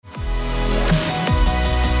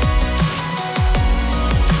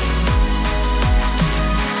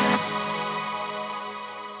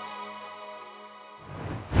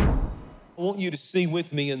want you to see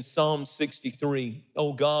with me in Psalm 63,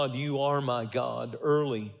 oh God, you are my God,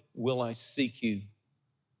 early will I seek you.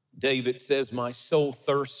 David says, my soul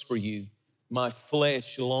thirsts for you, my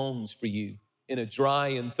flesh longs for you in a dry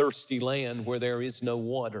and thirsty land where there is no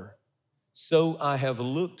water. So I have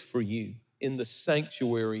looked for you in the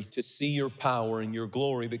sanctuary to see your power and your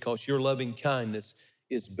glory, because your loving kindness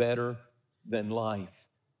is better than life.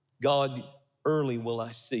 God, early will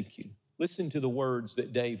I seek you. Listen to the words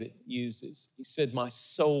that David uses. He said, my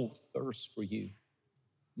soul thirsts for you.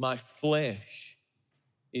 My flesh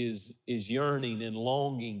is yearning and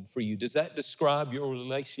longing for you. Does that describe your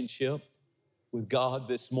relationship with God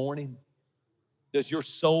this morning? Does your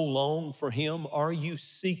soul long for him? Are you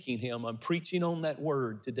seeking him? I'm preaching on that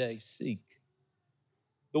word today, seek.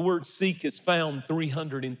 The word seek is found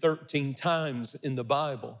 313 times in the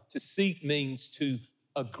Bible. To seek means to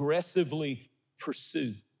aggressively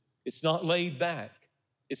pursue. It's not laid back.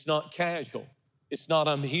 It's not casual. It's not,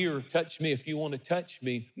 I'm here, touch me if you want to touch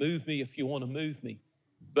me, move me if you want to move me.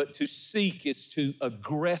 But to seek is to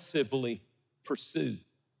aggressively pursue.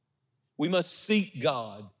 We must seek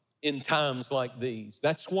God in times like these.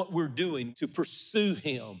 That's what we're doing, to pursue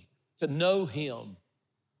him, to know him,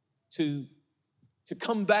 to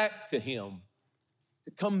come back to him,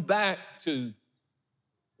 to come back to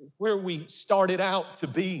where we started out to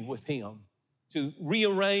be with him, to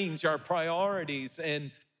rearrange our priorities and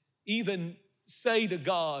even say to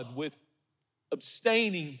God, with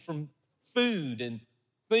abstaining from food and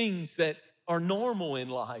things that are normal in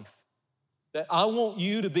life, that I want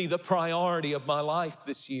you to be the priority of my life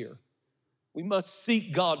this year. We must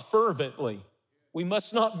seek God fervently. We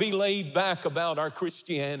must not be laid back about our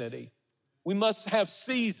Christianity. We must have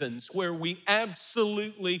seasons where we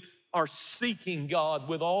absolutely are seeking God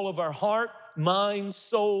with all of our heart, mind,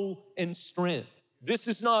 soul, and strength. This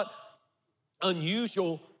is not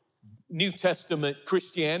unusual New Testament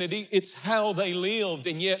Christianity. It's how they lived,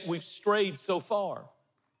 and yet we've strayed so far.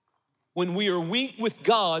 When we are weak with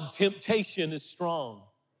God, temptation is strong.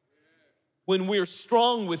 When we're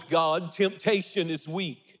strong with God, temptation is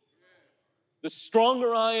weak. The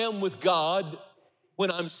stronger I am with God,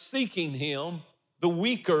 when I'm seeking him, the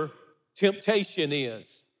weaker temptation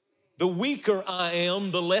is. The weaker I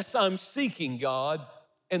am, the less I'm seeking God,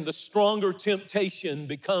 and the stronger temptation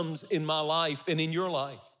becomes in my life and in your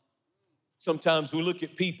life. Sometimes we look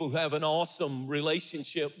at people who have an awesome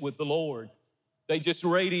relationship with the Lord. They just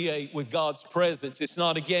radiate with God's presence. It's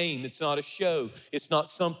not a game. It's not a show. It's not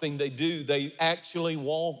something they do. They actually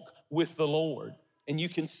walk with the Lord. And you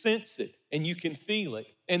can sense it and you can feel it.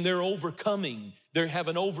 And they're overcoming. They have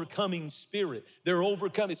an overcoming spirit. They're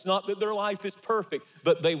overcoming. It's not that their life is perfect,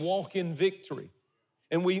 but they walk in victory.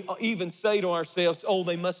 And we even say to ourselves, oh,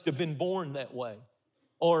 they must have been born that way.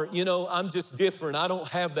 Or, I'm just different. I don't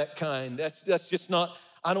have that kind. That's just not...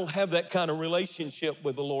 I don't have that kind of relationship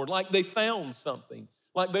with the Lord. Like they found something,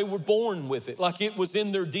 like they were born with it, like it was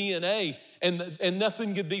in their DNA, and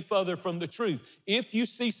nothing could be further from the truth. If you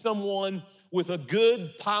see someone with a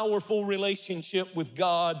good, powerful relationship with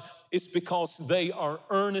God, it's because they are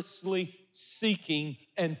earnestly seeking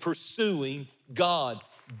and pursuing God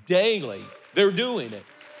daily. They're doing it.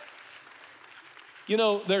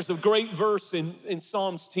 There's a great verse in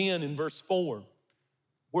Psalms 10 in verse 4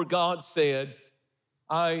 where God said,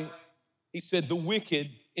 he said, the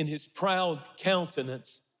wicked in his proud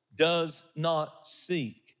countenance does not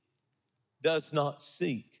seek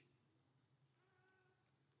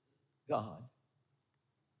God.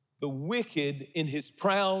 The wicked in his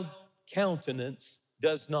proud countenance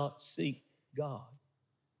does not seek God.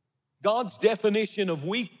 God's definition of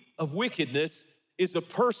wickedness is a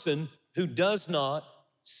person who does not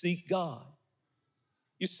seek God.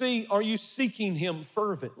 You see, are you seeking him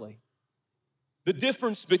fervently? The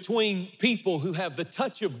difference between people who have the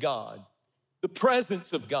touch of God, the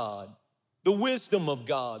presence of God, the wisdom of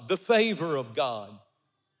God, the favor of God,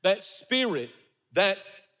 that spirit, that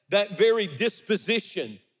very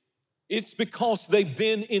disposition, it's because they've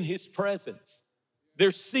been in his presence. They're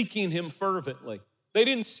seeking him fervently. They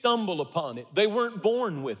didn't stumble upon it. They weren't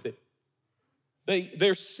born with it.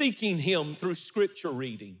 They're seeking him through scripture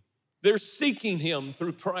reading. They're seeking him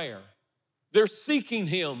through prayer. They're seeking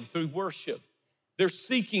him through worship. They're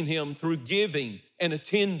seeking him through giving and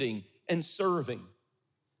attending and serving.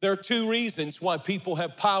 There are two reasons why people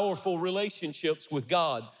have powerful relationships with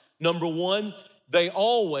God. Number one,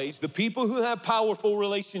 the people who have powerful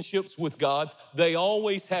relationships with God, they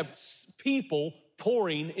always have people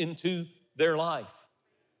pouring into their life.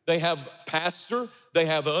 They have pastor, they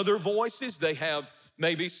have other voices, they have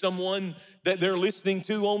maybe someone that they're listening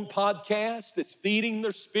to on podcast that's feeding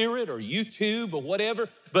their spirit, or YouTube or whatever,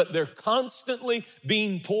 but they're constantly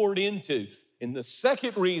being poured into. And the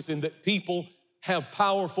second reason that people have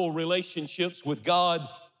powerful relationships with God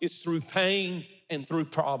is through pain and through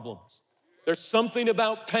problems. There's something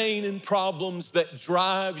about pain and problems that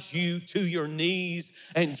drives you to your knees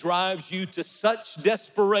and drives you to such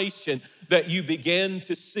desperation that you begin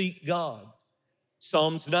to seek God.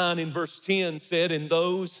 Psalms 9 and verse 10 said, "And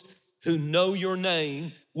those who know your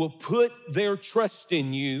name will put their trust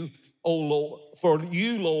in you, O Lord, for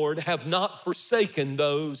you, Lord, have not forsaken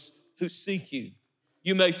those who seek you."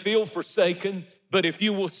 You may feel forsaken, but if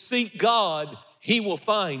you will seek God, He will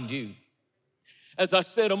find you. As I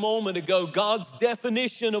said a moment ago, God's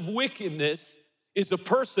definition of wickedness is a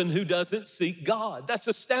person who doesn't seek God. That's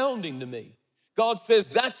astounding to me. God says,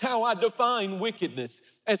 that's how I define wickedness,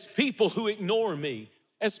 as people who ignore me,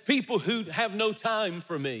 as people who have no time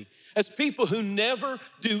for me, as people who never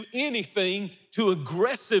do anything to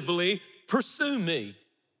aggressively pursue me.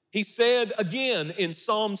 He said again in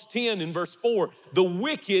Psalms 10 in verse 4, "The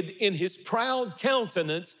wicked in his proud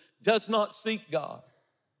countenance does not seek God."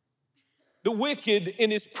 The wicked in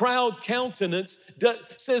his proud countenance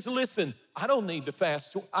says, listen, I don't need to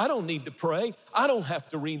fast. I don't need to pray. I don't have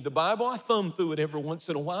to read the Bible. I thumb through it every once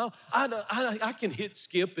in a while. I can hit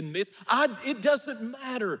skip and miss. It doesn't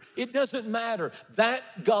matter. It doesn't matter.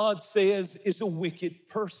 That, God says, is a wicked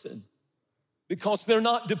person because they're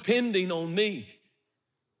not depending on me.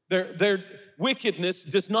 Their wickedness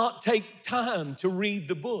does not take time to read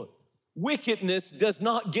the book. Wickedness does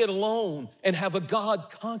not get alone and have a God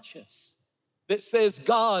conscience that says,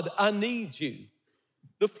 God, I need you.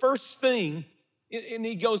 The first thing, and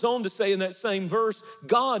he goes on to say in that same verse,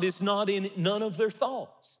 God is not in none of their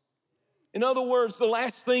thoughts. In other words, the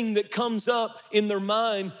last thing that comes up in their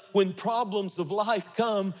mind when problems of life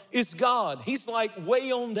come is God. He's like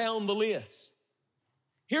way on down the list.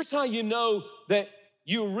 Here's how you know that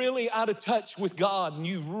you're really out of touch with God and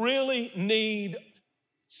you really need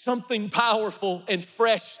something powerful and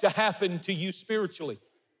fresh to happen to you spiritually.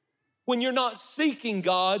 When you're not seeking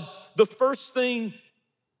God, the first thing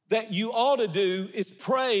that you ought to do is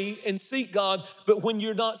pray and seek God. But when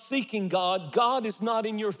you're not seeking God, God is not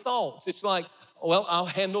in your thoughts. It's like, well, I'll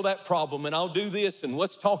handle that problem and I'll do this and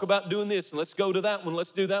let's talk about doing this and let's go to that one,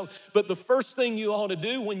 let's do that one. But the first thing you ought to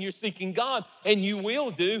do when you're seeking God, and you will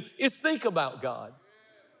do, is think about God.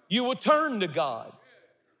 You will turn to God.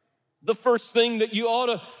 The first thing that you ought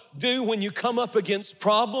to do when you come up against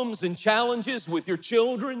problems and challenges with your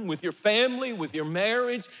children, with your family, with your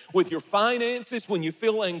marriage, with your finances, when you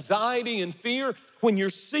feel anxiety and fear, when you're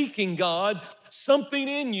seeking God, something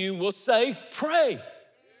in you will say, pray.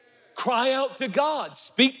 Cry out to God.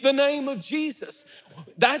 Speak the name of Jesus.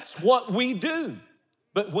 That's what we do.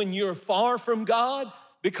 But when you're far from God,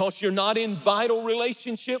 because you're not in vital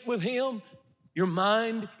relationship with Him, your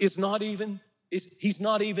mind is not even He's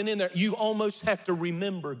not even in there. You almost have to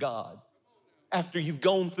remember God after you've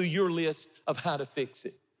gone through your list of how to fix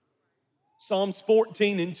it. Psalms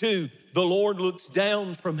 14 and 2, the Lord looks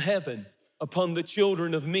down from heaven upon the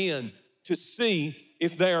children of men to see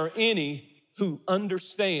if there are any who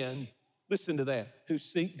understand, listen to that, who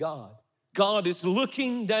seek God. God is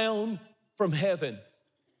looking down from heaven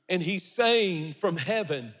and He's saying from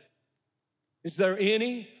heaven, is there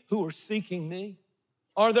any who are seeking me?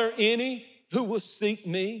 Are there any who will seek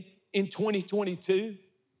me in 2022?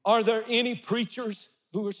 Are there any preachers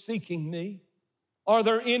who are seeking me? Are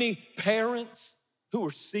there any parents who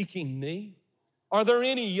are seeking me? Are there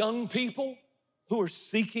any young people who are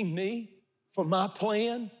seeking me for my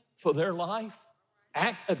plan for their life?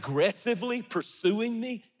 Act aggressively pursuing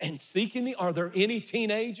me and seeking me? Are there any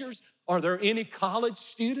teenagers? Are there any college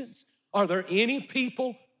students? Are there any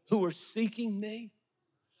people who are seeking me?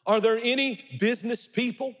 Are there any business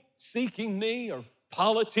people seeking me, or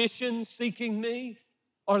politicians seeking me?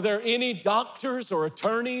 Are there any doctors or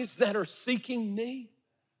attorneys that are seeking me?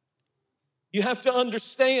 You have to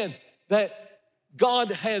understand that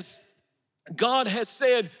God has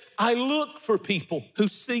said, I look for people who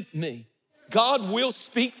seek me. God will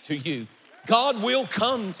speak to you. God will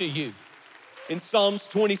come to you. In Psalms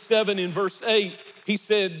 27 in verse 8,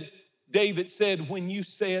 David said, when you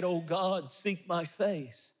said, oh God, seek my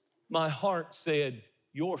face, my heart said,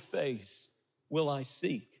 your face will I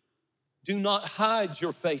seek. Do not hide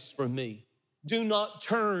your face from me. Do not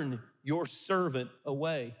turn your servant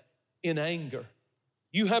away in anger.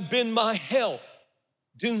 You have been my help.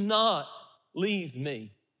 Do not leave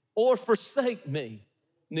me or forsake me.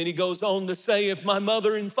 And then he goes on to say, if my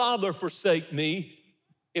mother and father forsake me,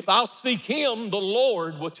 If I'll seek him, the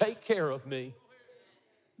Lord will take care of me.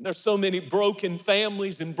 There's so many broken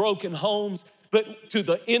families and broken homes, but to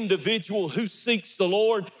the individual who seeks the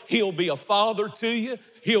Lord, he'll be a father to you.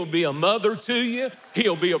 He'll be a mother to you.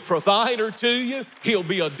 He'll be a provider to you. He'll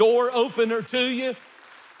be a door opener to you.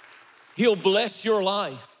 He'll bless your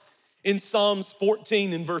life. In Psalms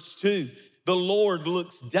 14 and verse 2, the Lord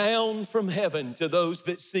looks down from heaven to those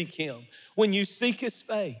that seek him. When you seek his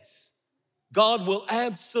face, God will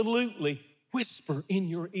absolutely whisper in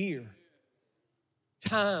your ear.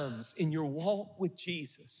 Times in your walk with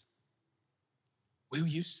Jesus, will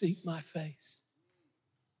you seek my face?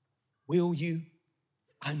 Will you?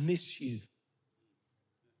 I miss you.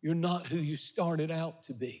 You're not who you started out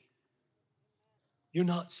to be. You're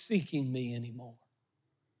not seeking me anymore.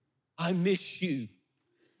 I miss you.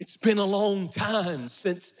 It's been a long time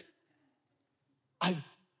since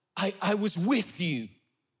I was with you.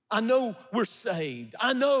 I know we're saved.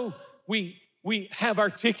 I know we have our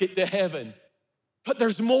ticket to heaven. But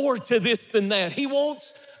there's more to this than that. He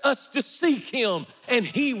wants us to seek him, and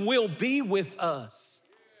he will be with us.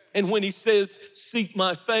 And when he says, seek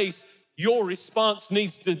my face, your response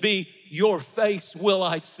needs to be, your face will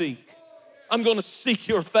I seek. I'm gonna seek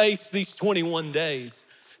your face these 21 days.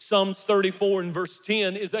 Psalms 34 and verse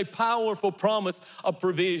 10 is a powerful promise of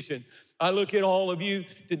provision. I look at all of you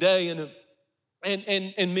today,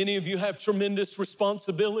 and many of you have tremendous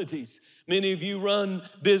responsibilities. Many of you run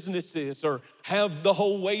businesses or have the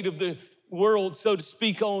whole weight of the world, so to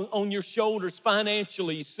speak, on your shoulders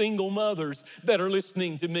financially. Single mothers that are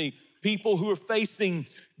listening to me, people who are facing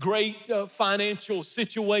great financial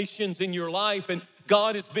situations in your life, and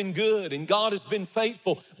God has been good and God has been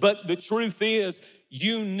faithful. But the truth is,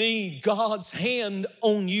 you need God's hand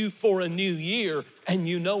on you for a new year, and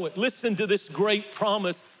you know it. Listen to this great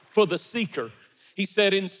promise for the seeker. He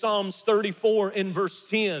said in Psalms 34 and verse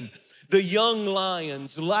 10, the young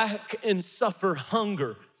lions lack and suffer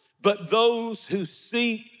hunger, but those who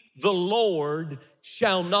seek the Lord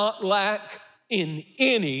shall not lack in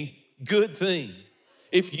any good thing.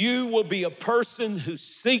 If you will be a person who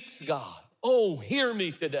seeks God, oh, hear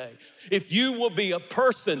me today. If you will be a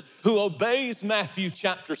person who obeys Matthew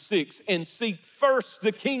chapter 6 and seek first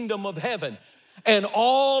the kingdom of heaven, and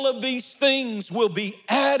all of these things will be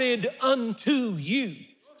added unto you.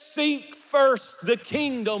 Seek first the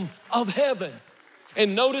kingdom of heaven.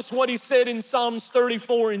 And notice what he said in Psalms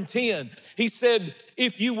 34 and 10. He said,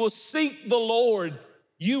 if you will seek the Lord,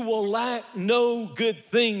 you will lack no good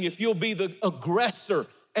thing. If you'll be the aggressor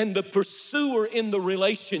and the pursuer in the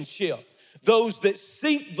relationship, those that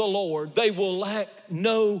seek the Lord, they will lack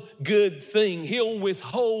no good thing. He'll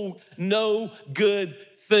withhold no good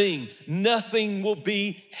thing. Nothing will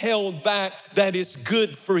be held back that is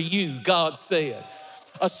good for you, God said.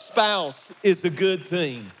 A spouse is a good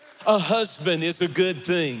thing. A husband is a good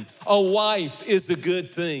thing. A wife is a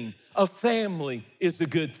good thing. A family is a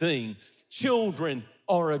good thing. Children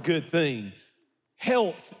are a good thing.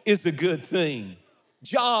 Health is a good thing.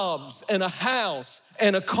 Jobs and a house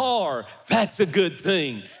and a car, that's a good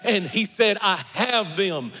thing. And he said, I have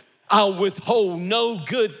them. I'll withhold no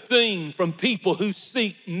good thing from people who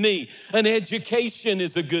seek me. An education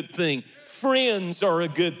is a good thing. Friends are a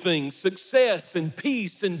good thing. Success and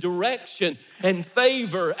peace and direction and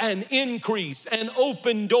favor and increase and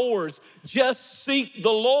open doors. Just seek the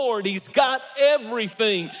Lord. He's got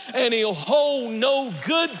everything, and he'll hold no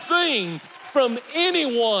good thing from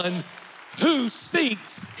anyone who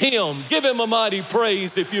seeks him. Give him a mighty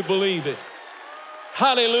praise if you believe it.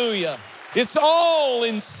 Hallelujah. It's all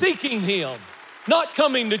in seeking him, not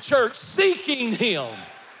coming to church, seeking him.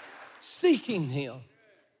 Seeking him.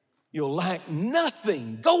 You'll lack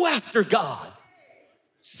nothing. Go after God.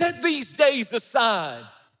 Set these days aside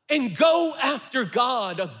and go after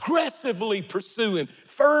God. Aggressively pursue him,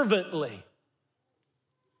 fervently.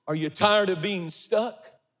 Are you tired of being stuck?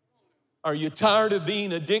 Are you tired of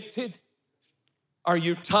being addicted? Are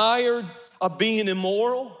you tired of being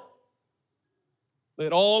immoral?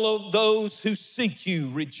 Let all of those who seek you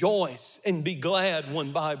rejoice and be glad,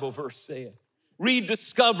 one Bible verse said.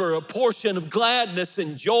 Rediscover a portion of gladness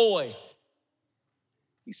and joy.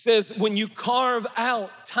 He says, when you carve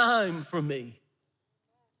out time for me,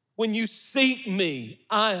 when you seek me,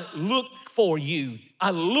 I look for you. I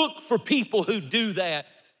look for people who do that,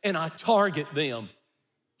 and I target them.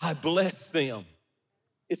 I bless them.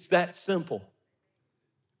 It's that simple.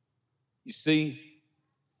 You see,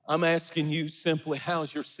 I'm asking you simply,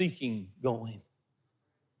 how's your seeking going?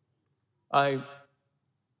 I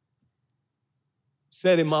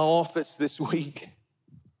sat in my office this week,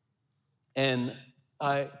 and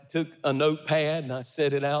I took a notepad and I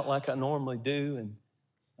set it out like I normally do, and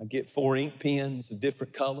I get 4 ink pens of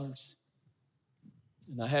different colors.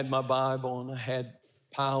 And I had my Bible, and I had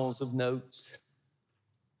piles of notes,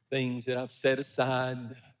 things that I've set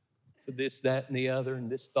aside for this, that, and the other, and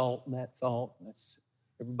this thought and that thought.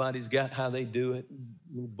 Everybody's got how they do it, and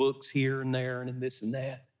little books here and there, and this and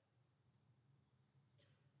that.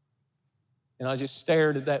 And I just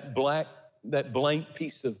stared at that blank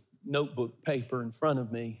piece of notebook paper in front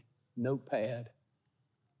of me, notepad.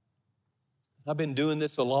 I've been doing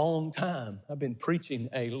this a long time. I've been preaching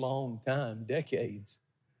a long time, decades.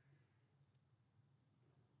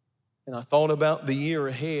 And I thought about the year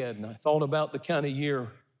ahead, and I thought about the kind of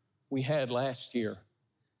year we had last year.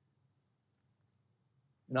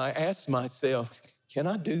 And I asked myself, can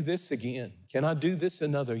I do this again? Can I do this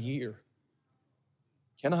another year?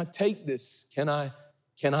 Can I take this? Can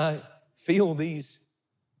I fill these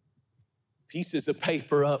pieces of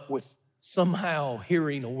paper up with somehow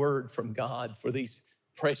hearing a word from God for these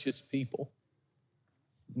precious people?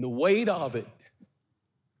 And the weight of it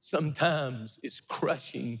sometimes is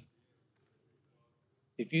crushing.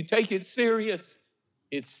 If you take it serious,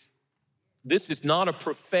 this is not a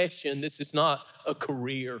profession. This is not a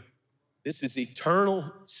career. This is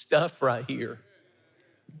eternal stuff right here.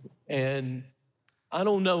 And I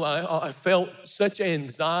don't know, I felt such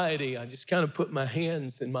anxiety. I just kind of put my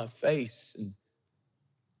hands in my face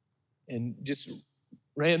and just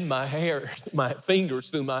ran my fingers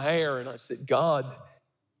through my hair, and I said, God,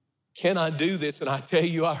 can I do this? And I tell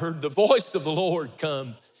you, I heard the voice of the Lord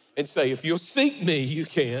come and say, if you'll seek me, you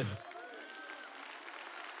can.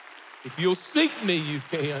 If you'll seek me, you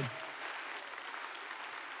can.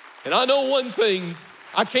 And I know one thing,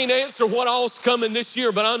 I can't answer what all's coming this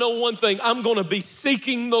year, but I know one thing, I'm gonna be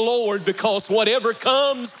seeking the Lord, because whatever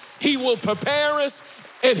comes, He will prepare us,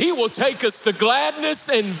 and He will take us to gladness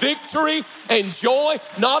and victory and joy,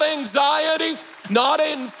 not anxiety,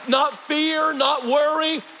 not fear, not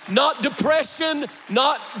worry, not depression,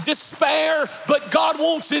 not despair, but God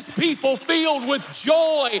wants His people filled with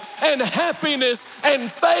joy and happiness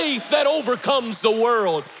and faith that overcomes the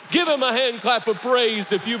world. Give Him a hand clap of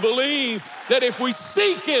praise if you believe that if we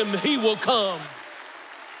seek Him, He will come.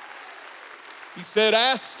 He said,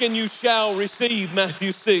 ask and you shall receive,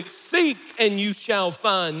 Matthew 6. Seek and you shall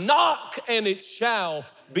find. Knock and it shall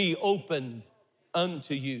be opened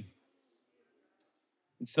unto you.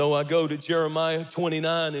 And so I go to Jeremiah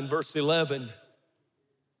 29 and verse 11.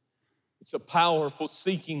 It's a powerful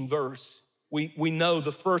seeking verse. We know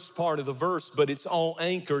the first part of the verse, but it's all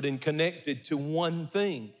anchored and connected to one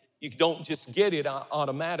thing. You don't just get it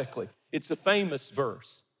automatically. It's a famous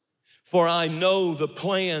verse. For I know the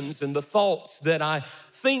plans and the thoughts that I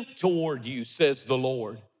think toward you, says the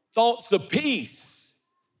Lord. Thoughts of peace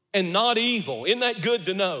and not evil. Isn't that good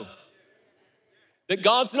to know? That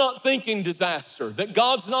God's not thinking disaster. That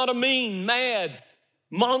God's not a mean, mad,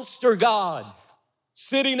 monster God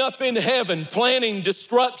sitting up in heaven planning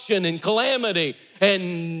destruction and calamity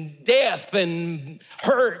and death and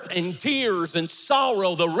hurt and tears and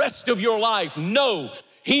sorrow the rest of your life. No.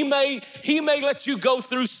 He may let you go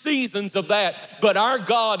through seasons of that, but our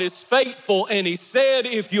God is faithful, and He said,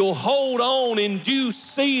 if you'll hold on in due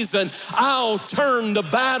season, I'll turn the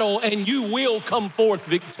battle and you will come forth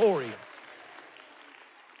victorious.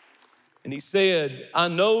 And He said, I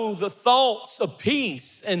know the thoughts of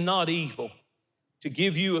peace and not evil, to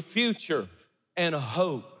give you a future and a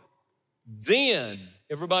hope. Then,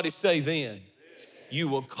 everybody say then, you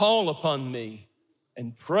will call upon me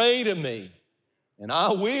and pray to me, and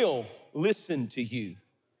I will listen to you.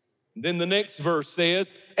 And then the next verse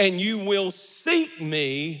says, and you will seek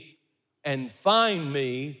me and find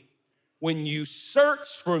me when you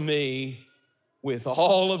search for me with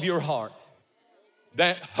all of your heart.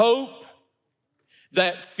 That hope,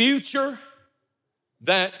 that future,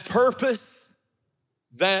 that purpose,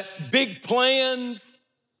 that big plan,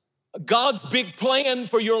 God's big plan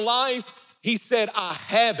for your life, He said, I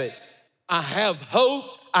have it. I have hope.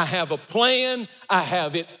 I have a plan. I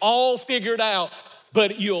have it all figured out,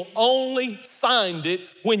 but you'll only find it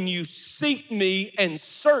when you seek me and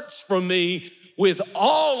search for me with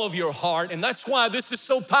all of your heart. And that's why this is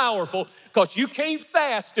so powerful, because you can't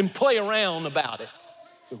fast and play around about it.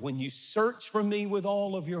 But when you search for me with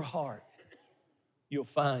all of your heart, you'll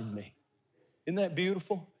find me. Isn't that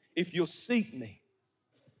beautiful? If you'll seek me.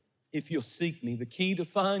 If you'll seek me, the key to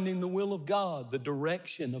finding the will of God, the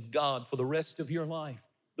direction of God for the rest of your life,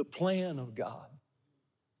 the plan of God,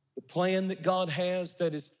 the plan that God has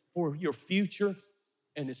that is for your future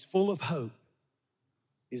and is full of hope,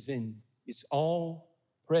 it's all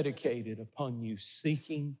predicated upon you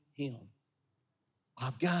seeking Him.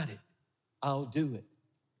 I've got it. I'll do it.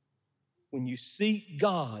 When you seek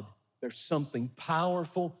God, there's something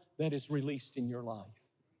powerful that is released in your life.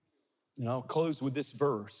 And I'll close with this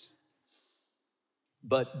verse.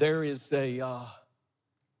 But there is a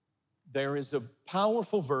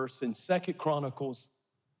powerful verse in 2 Chronicles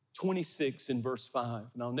 26 in verse 5.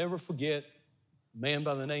 And I'll never forget, a man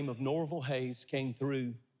by the name of Norval Hayes came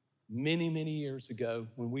through many, many years ago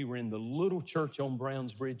when we were in the little church on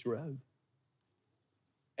Browns Bridge Road.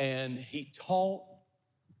 And he taught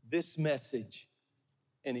this message,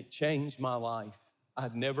 and it changed my life.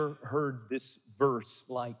 I've never heard this verse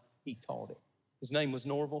like he taught it. His name was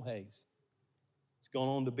Norval Hayes. He's gone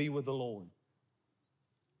on to be with the Lord.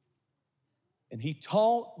 And he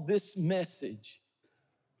taught this message,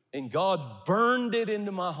 and God burned it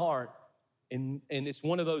into my heart. And it's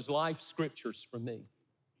one of those life scriptures for me. It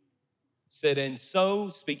said, and so,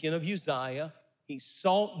 speaking of Uzziah, he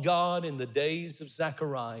sought God in the days of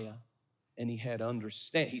Zechariah, and he had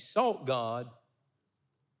understanding. He sought God,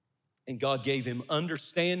 and God gave him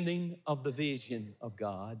understanding of the vision of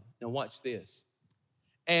God. Now watch this.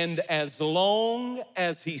 And as long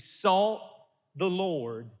as he sought the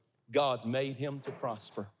Lord, God made him to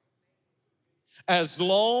prosper. As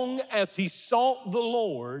long as he sought the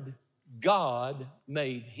Lord, God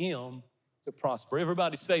made him to prosper.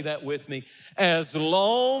 Everybody say that with me. As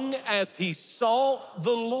long as he sought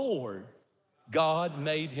the Lord, God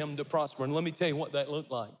made him to prosper. And let me tell you what that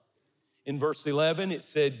looked like. In verse 11, it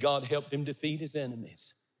said God helped him defeat his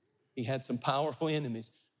enemies. He had some powerful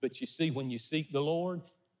enemies. But you see, when you seek the Lord,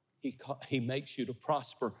 he makes you to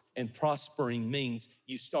prosper. And prospering means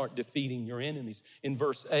you start defeating your enemies. In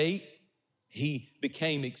verse 8, he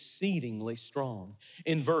became exceedingly strong.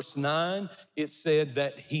 In verse 9, it said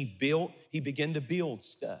that he began to build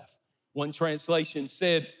stuff. One translation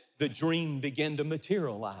said the dream began to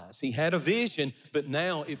materialize. He had a vision, but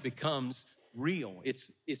now it becomes real.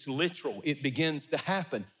 It's literal. It begins to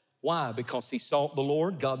happen. Why? Because he sought the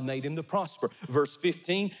Lord, God made him to prosper. Verse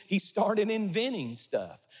 15, he started inventing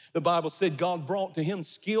stuff. The Bible said God brought to him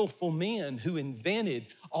skillful men who invented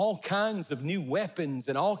all kinds of new weapons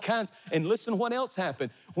and all kinds. And listen what else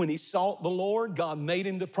happened. When he sought the Lord, God made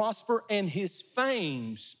him to prosper, and his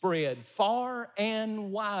fame spread far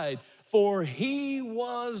and wide, for he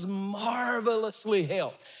was marvelously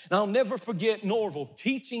helped. And I'll never forget Norval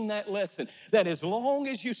teaching that lesson, that as long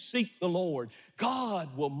as you seek the Lord,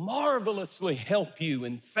 God will marvelously help you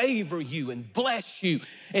and favor you and bless you.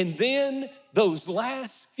 And then those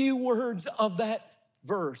last few words of that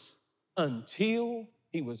verse, until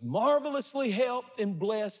he was marvelously helped and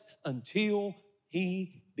blessed, until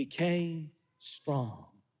he became strong.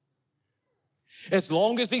 As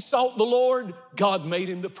long as he sought the Lord, God made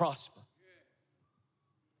him to prosper.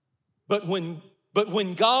 But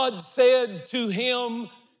when God said to him,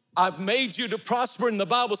 I've made you to prosper, and the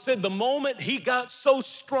Bible said the moment he got so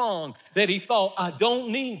strong that he thought, I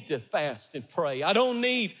don't need to fast and pray. I don't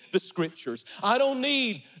need the scriptures. I don't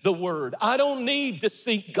need the word. I don't need to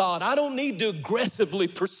seek God. I don't need to aggressively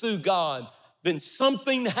pursue God. Then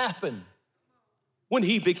something happened when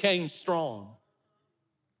he became strong.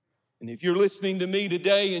 And if you're listening to me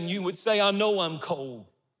today and you would say, I know I'm cold.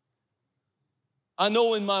 I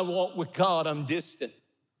know in my walk with God I'm distant.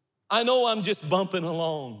 I know I'm just bumping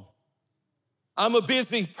along. I'm a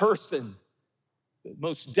busy person. The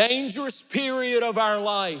most dangerous period of our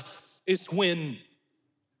life is when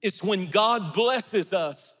God blesses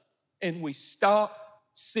us and we stop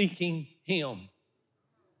seeking him.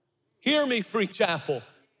 Hear me, Free Chapel.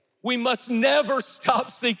 We must never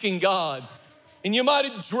stop seeking God. And you might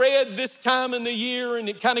dread this time in the year and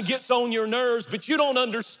it kind of gets on your nerves, but you don't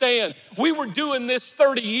understand. We were doing this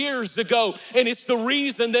 30 years ago, and it's the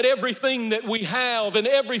reason that everything that we have and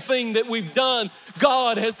everything that we've done,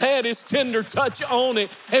 God has had his tender touch on it,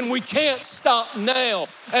 and we can't stop now.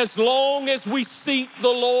 As long as we seek the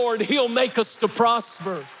Lord, he'll make us to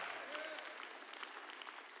prosper.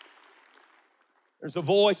 There's a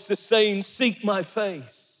voice that's saying, seek my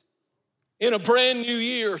face. In a brand new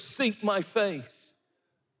year, seek my face.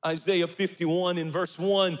 Isaiah 51 in verse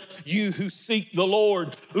 1, you who seek the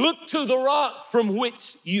Lord, look to the rock from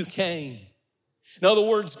which you came. In other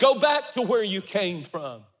words, go back to where you came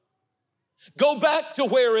from. Go back to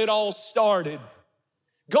where it all started.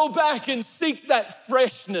 Go back and seek that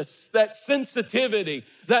freshness, that sensitivity,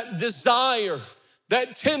 that desire,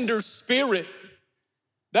 that tender spirit,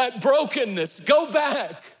 that brokenness. Go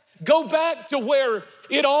back. Go back to where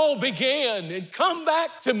it all began and come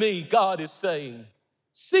back to me, God is saying.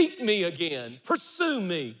 Seek me again. Pursue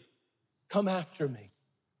me. Come after me.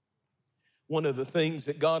 One of the things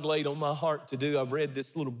that God laid on my heart to do, I've read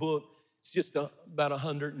this little book. It's just about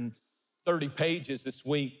 130 pages this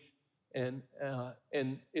week. and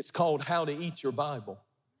it's called How to Eat Your Bible.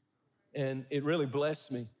 And it really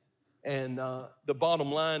blessed me. And the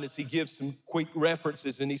bottom line is he gives some quick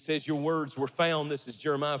references, and he says, your words were found, this is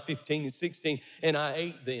Jeremiah 15 and 16, and I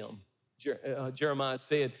ate them, Jeremiah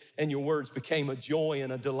said, and your words became a joy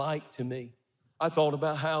and a delight to me. I thought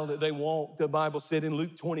about how that they walked. The Bible said in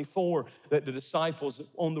Luke 24 that the disciples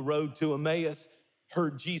on the road to Emmaus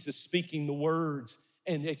heard Jesus speaking the words,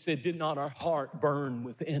 and they said, did not our heart burn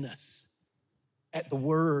within us at the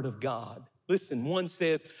word of God? Listen, one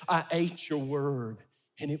says, I ate your word,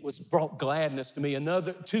 and it brought gladness to me.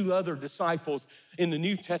 Two other disciples in the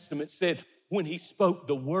New Testament said, when he spoke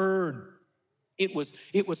the word,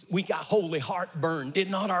 we got holy heartburn. Did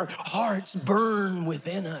not our hearts burn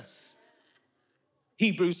within us?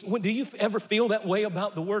 Hebrews, do you ever feel that way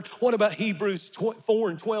about the word? What about Hebrews 4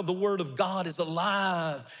 and 12? The word of God is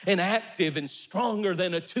alive and active and stronger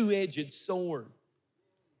than a two-edged sword.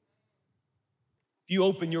 If you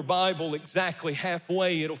open your Bible exactly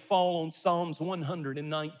halfway, it'll fall on Psalms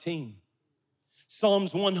 119.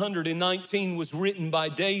 Psalms 119 was written by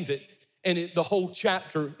David, and the whole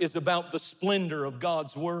chapter is about the splendor of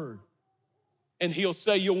God's word. And he'll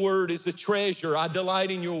say, your word is a treasure. I delight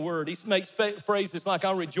in your word. He makes phrases like,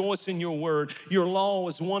 I rejoice in your word. Your law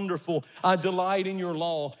is wonderful. I delight in your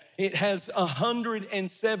law. It has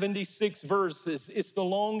 176 verses. It's the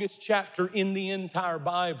longest chapter in the entire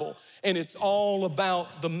Bible. And it's all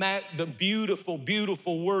about the beautiful,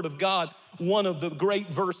 beautiful word of God. One of the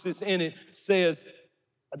great verses in it says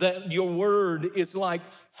that your word is like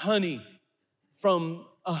honey from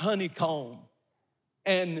a honeycomb.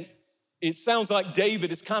 And it sounds like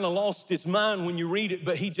David has kind of lost his mind when you read it,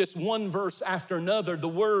 but he just one verse after another, the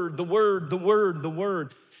word, the word, the word, the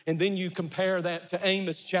word. And then you compare that to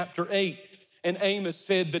Amos chapter 8. And Amos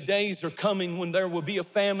said, the days are coming when there will be a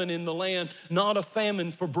famine in the land, not a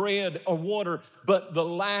famine for bread or water, but the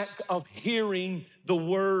lack of hearing the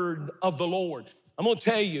word of the Lord. I'm gonna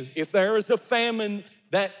tell you, if there is a famine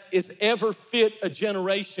that is ever fit a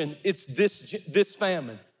generation, it's this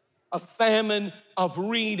famine. A famine of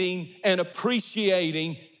reading and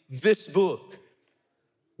appreciating this book.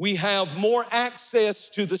 We have more access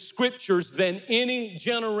to the scriptures than any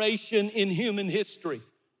generation in human history.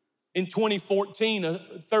 In 2014, a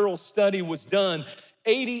thorough study was done.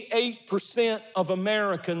 88% of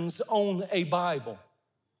Americans own a Bible.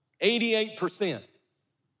 88%.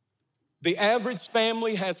 The average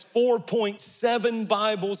family has 4.7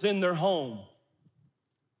 Bibles in their home.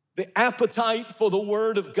 The appetite for the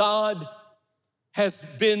word of God has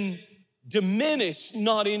been diminished,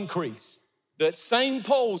 not increased. That same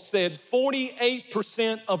poll said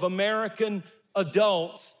 48% of American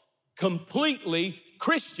adults, completely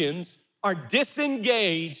Christians, are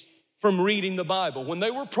disengaged from reading the Bible. When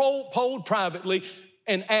they were polled privately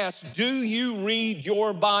and asked, do you read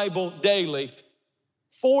your Bible daily?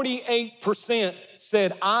 48%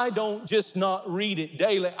 said, I don't just not read it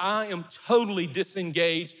daily, I am totally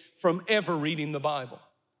disengaged from ever reading the Bible.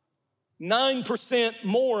 9%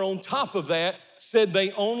 more on top of that said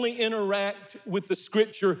they only interact with the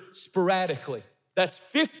scripture sporadically. That's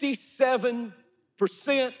 57%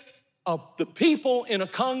 of the people in a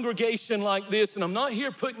congregation like this, and I'm not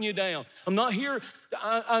here putting you down. I'm not here,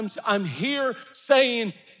 I'm here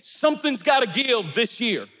saying something's got to give this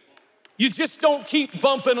year. You just don't keep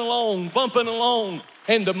bumping along.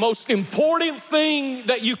 And the most important thing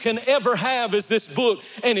that you can ever have is this book,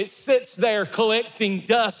 and it sits there collecting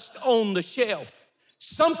dust on the shelf.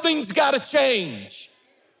 Something's got to change.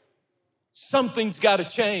 Something's got to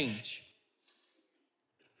change.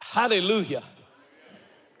 Hallelujah.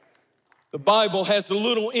 The Bible has a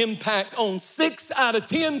little impact on 6 out of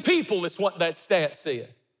 10 people, is what that stat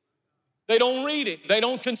said. They don't read it. They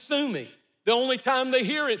don't consume it. The only time they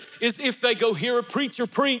hear it is if they go hear a preacher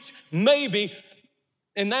preach, maybe.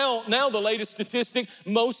 And now the latest statistic,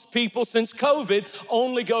 most people since COVID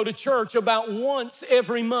only go to church about once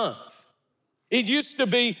every month. It used to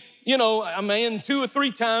be, 2 or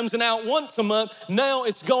 3 times and out once a month. Now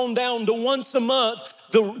it's gone down to once a month.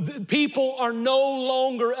 The people are no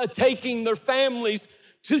longer taking their families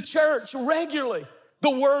to church regularly. The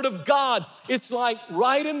word of God, it's like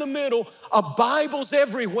right in the middle, Bibles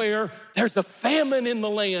everywhere. There's a famine in the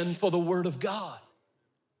land for the word of God.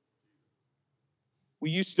 We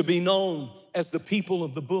used to be known as the people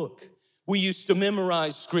of the book. We used to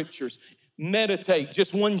memorize scriptures. meditate.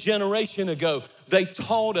 Just one generation ago, they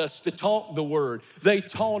taught us to talk the word. They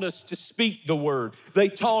taught us to speak the word. They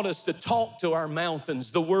taught us to talk to our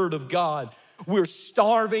mountains, the word of God. We're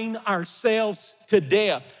starving ourselves to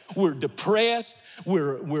death. We're depressed.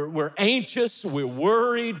 We're anxious. We're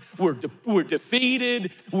worried. We're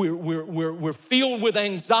defeated. We're filled with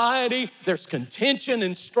anxiety. There's contention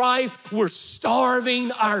and strife. We're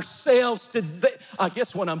starving ourselves to death. I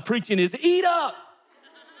guess what I'm preaching is eat up.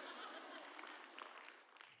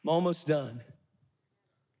 I'm almost done.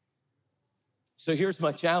 So here's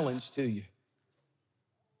my challenge to you.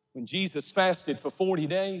 When Jesus fasted for 40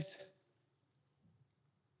 days,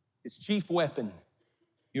 his chief weapon,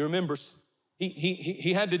 you remember,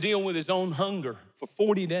 he had to deal with his own hunger for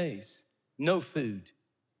 40 days. No food.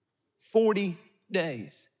 40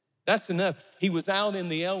 days. That's enough. He was out in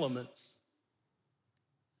the elements.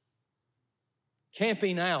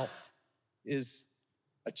 Camping out is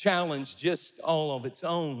a challenge just all of its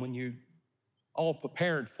own when you're all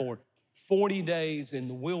prepared for it. 40 days in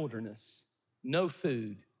the wilderness, no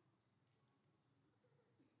food.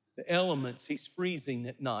 The elements, he's freezing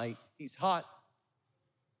at night. He's hot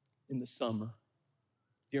in the summer,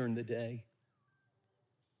 during the day.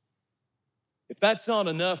 If that's not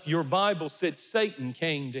enough, your Bible said Satan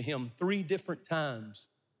came to him 3 different times,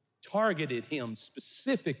 targeted him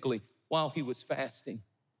specifically while he was fasting,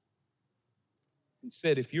 and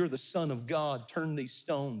said, if you're the Son of God, turn these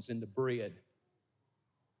stones into bread.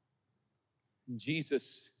 And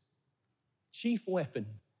Jesus' chief weapon,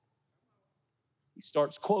 he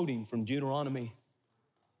starts quoting from Deuteronomy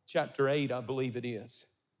chapter 8, I believe it is.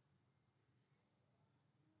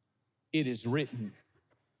 It is written,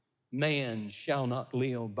 man shall not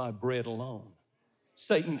live by bread alone.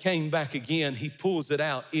 Satan came back again. He pulls it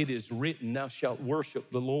out. It is written, thou shalt worship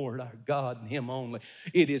the Lord our God and him only.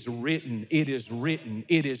 It is written, it is written,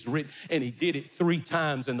 it is written. And he did it 3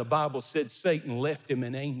 times. And the Bible said Satan left him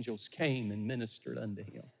and angels came and ministered unto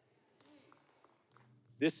him.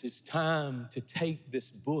 This is time to take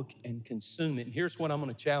this book and consume it. And here's what I'm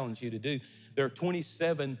going to challenge you to do. There are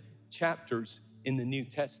 27 chapters in the New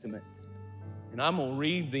Testament. And I'm going to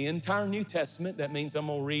read the entire New Testament. That means I'm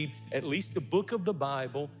going to read at least a book of the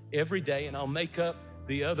Bible every day, and I'll make up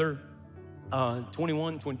the other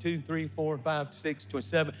 21, 22, 3, 4, 5, 6,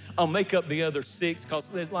 27. I'll make up the other 6 because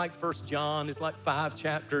there's like 1 John. It's like 5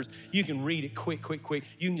 chapters. You can read it quick.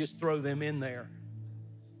 You can just throw them in there.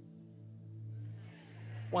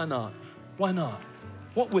 Why not? Why not?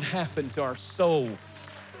 What would happen to our soul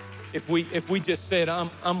if we just said, I'm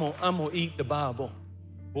gonna eat the Bible?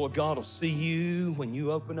 Boy, God will see you when you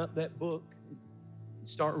open up that book and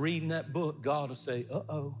start reading that book. God will say,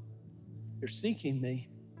 uh-oh, they're seeking me.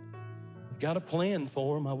 I've got a plan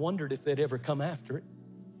for them. I wondered if they'd ever come after it.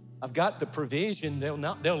 I've got the provision. They'll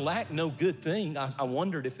lack no good thing. I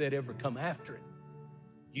wondered if they'd ever come after it.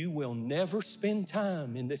 You will never spend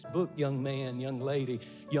time in this book, young man, young lady,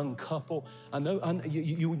 young couple. I know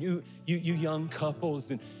you young couples,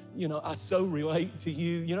 and I so relate to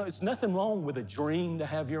you. It's nothing wrong with a dream to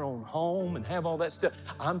have your own home and have all that stuff.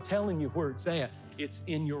 I'm telling you where it's at. It's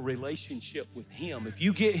in your relationship with him. If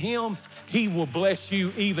you get him, he will bless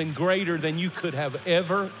you even greater than you could have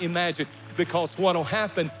ever imagined. Because what will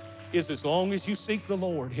happen is as long as you seek the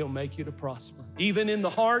Lord, he'll make you to prosper. Even in the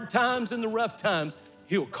hard times and the rough times,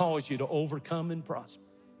 he'll cause you to overcome and prosper.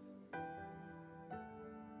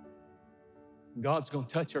 God's going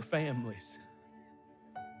to touch our families.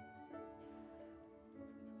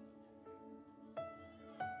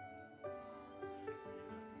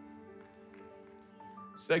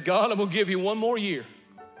 Say, God, I'm going to give you one more year.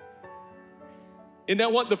 Isn't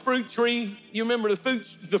that what the fruit tree, you remember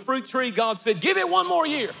the fruit tree? God said, give it one more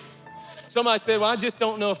year. Somebody said, well, I just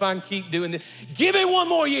don't know if I can keep doing this. Give it one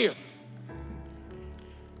more year.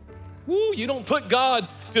 Woo, you don't put God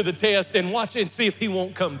to the test and watch and see if he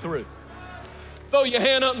won't come through. Throw your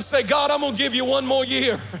hand up and say, God, I'm going to give you one more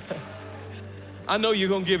year. I know you're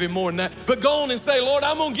going to give him more than that. But go on and say, Lord,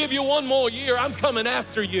 I'm going to give you one more year. I'm coming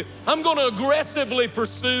after you. I'm going to aggressively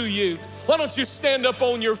pursue you. Why don't you stand up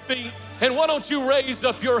on your feet? And why don't you raise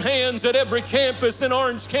up your hands at every campus in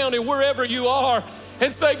Orange County, wherever you are,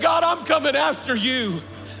 and say, God, I'm coming after you.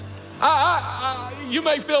 You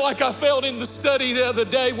may feel like I felt in the study the other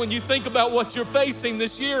day when you think about what you're facing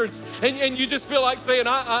this year, and you just feel like saying,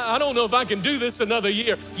 I don't know if I can do this another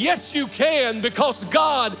year. Yes, you can, because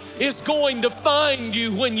God is going to find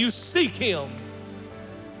you when you seek him.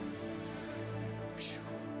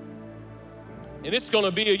 And it's going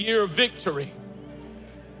to be a year of victory.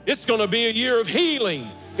 It's going to be a year of healing.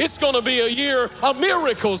 It's going to be a year of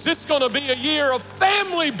miracles. It's going to be a year of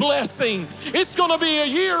family blessing. It's going to be a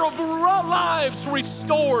year of lives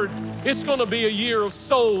restored. It's going to be a year of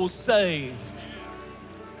souls saved.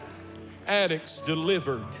 Addicts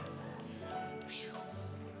delivered.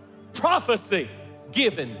 Prophecy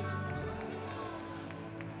given.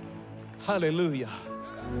 Hallelujah.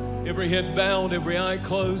 Every head bowed, every eye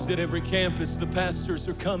closed at every campus. The pastors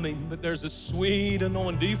are coming, but there's a sweet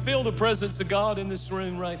anointing. Do you feel the presence of God in this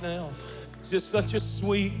room right now? It's just such a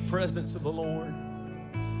sweet presence of the Lord.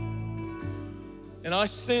 And I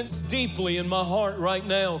sense deeply in my heart right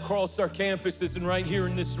now across our campuses and right here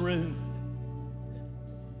in this room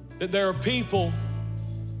that there are people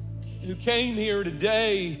who came here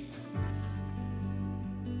today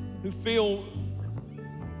who feel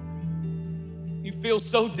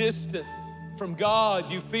so distant from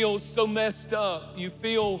God. You feel so messed up. You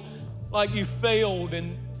feel like you failed,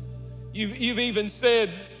 and you've even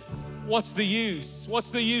said, what's the use?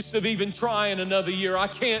 What's the use of even trying another year? I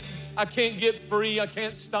can't get free. I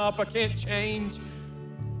can't stop. I can't change.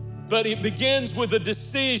 But it begins with a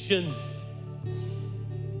decision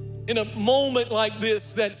in a moment like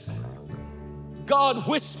this that's God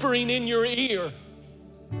whispering in your ear,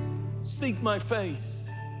 seek my face.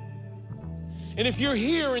 And if you're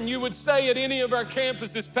here and you would say at any of our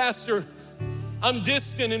campuses, Pastor, I'm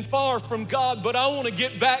distant and far from God, but I want to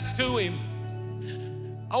get back to Him.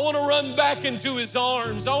 I want to run back into His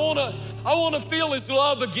arms. I want to feel His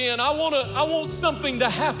love again. I want something to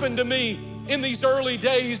happen to me in these early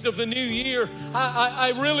days of the new year.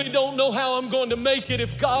 I really don't know how I'm going to make it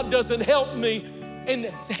if God doesn't help me, and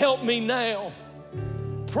help me now.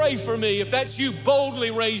 Pray for me. If that's you, boldly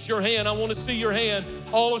raise your hand. I want to see your hand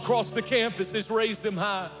all across the campuses. Raise them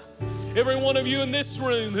high. Every one of you in this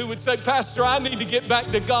room who would say, Pastor, I need to get back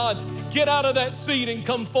to God, get out of that seat and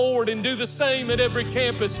come forward and do the same at every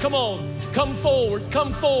campus. Come on, come forward,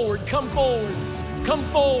 come forward, come forward, come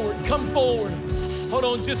forward, come forward. Hold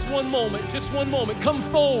on just one moment, just one moment. Come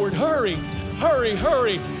forward, hurry, hurry,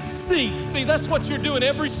 hurry. Seek. See, that's what you're doing.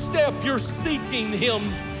 Every step you're seeking Him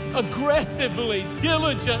aggressively,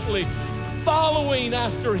 diligently, following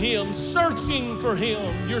after Him, searching for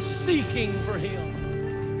Him. You're seeking for Him.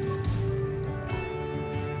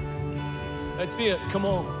 That's it. Come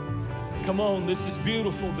on. Come on. This is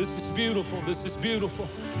beautiful. This is beautiful. This is beautiful.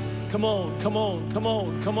 Come on. Come on. Come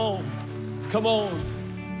on. Come on. Come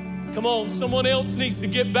on. Come on. Someone else needs to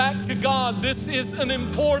get back to God. This is an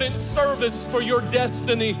important service for your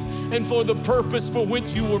destiny and for the purpose for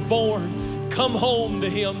which you were born. Come home to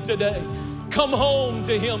Him today. Come home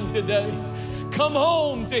to Him today. Come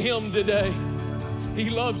home to Him today. He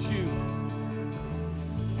loves you.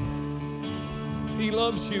 He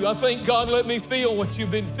loves you. I think God let me feel what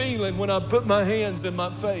you've been feeling when I put my hands in my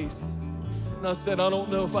face. And I said, I don't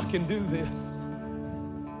know if I can do this.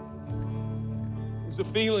 It was a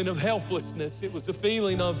feeling of helplessness. It was a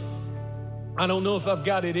feeling of, I don't know if I've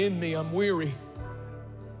got it in me. I'm weary.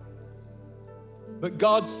 But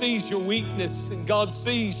God sees your weakness, and God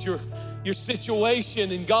sees your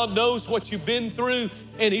situation, and God knows what you've been through,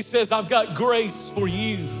 and He says, I've got grace for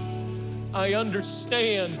you. I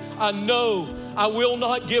understand. I know. I will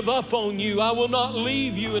not give up on you. I will not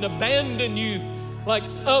leave you and abandon you like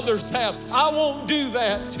others have. I won't do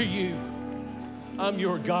that to you. I'm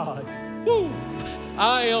your God. Woo!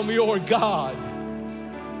 I am your God.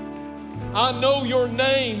 I know your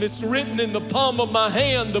name. It's written in the palm of my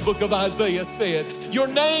hand, the book of Isaiah said. Your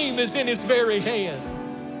name is in His very hand.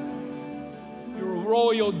 You're a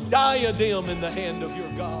royal diadem in the hand of your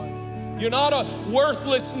God. You're not a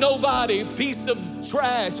worthless nobody, piece of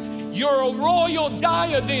trash. You're a royal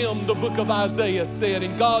diadem, the book of Isaiah said.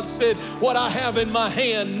 And God said, what I have in my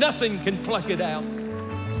hand, nothing can pluck it out.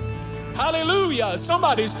 Hallelujah.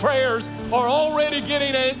 Somebody's prayers are already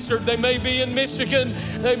getting answered. They may be in Michigan,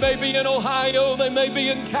 they may be in Ohio, they may be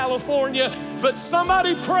in California, but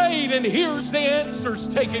somebody prayed and here's the answers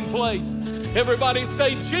taking place. Everybody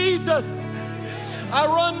say, Jesus, I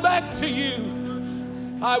run back to you.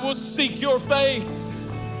 I will seek your face.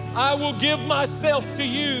 I will give myself to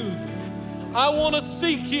you. I want to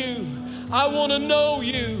seek you. I want to know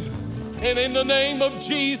you. And in the name of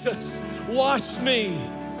Jesus, wash me,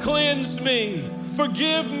 cleanse me,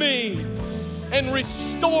 forgive me, and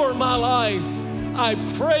restore my life. I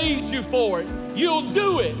praise you for it. You'll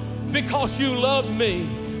do it because you love me.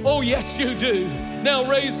 Oh, yes, you do. Now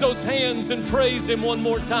raise those hands and praise Him one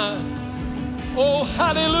more time. Oh,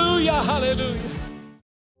 hallelujah, hallelujah.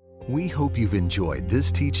 We hope you've enjoyed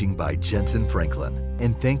this teaching by Jentezen Franklin,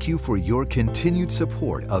 and thank you for your continued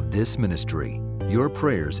support of this ministry. Your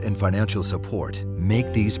prayers and financial support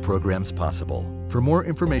make these programs possible. For more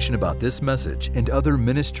information about this message and other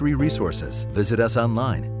ministry resources, visit us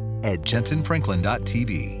online at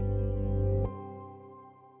jentezenfranklin.tv.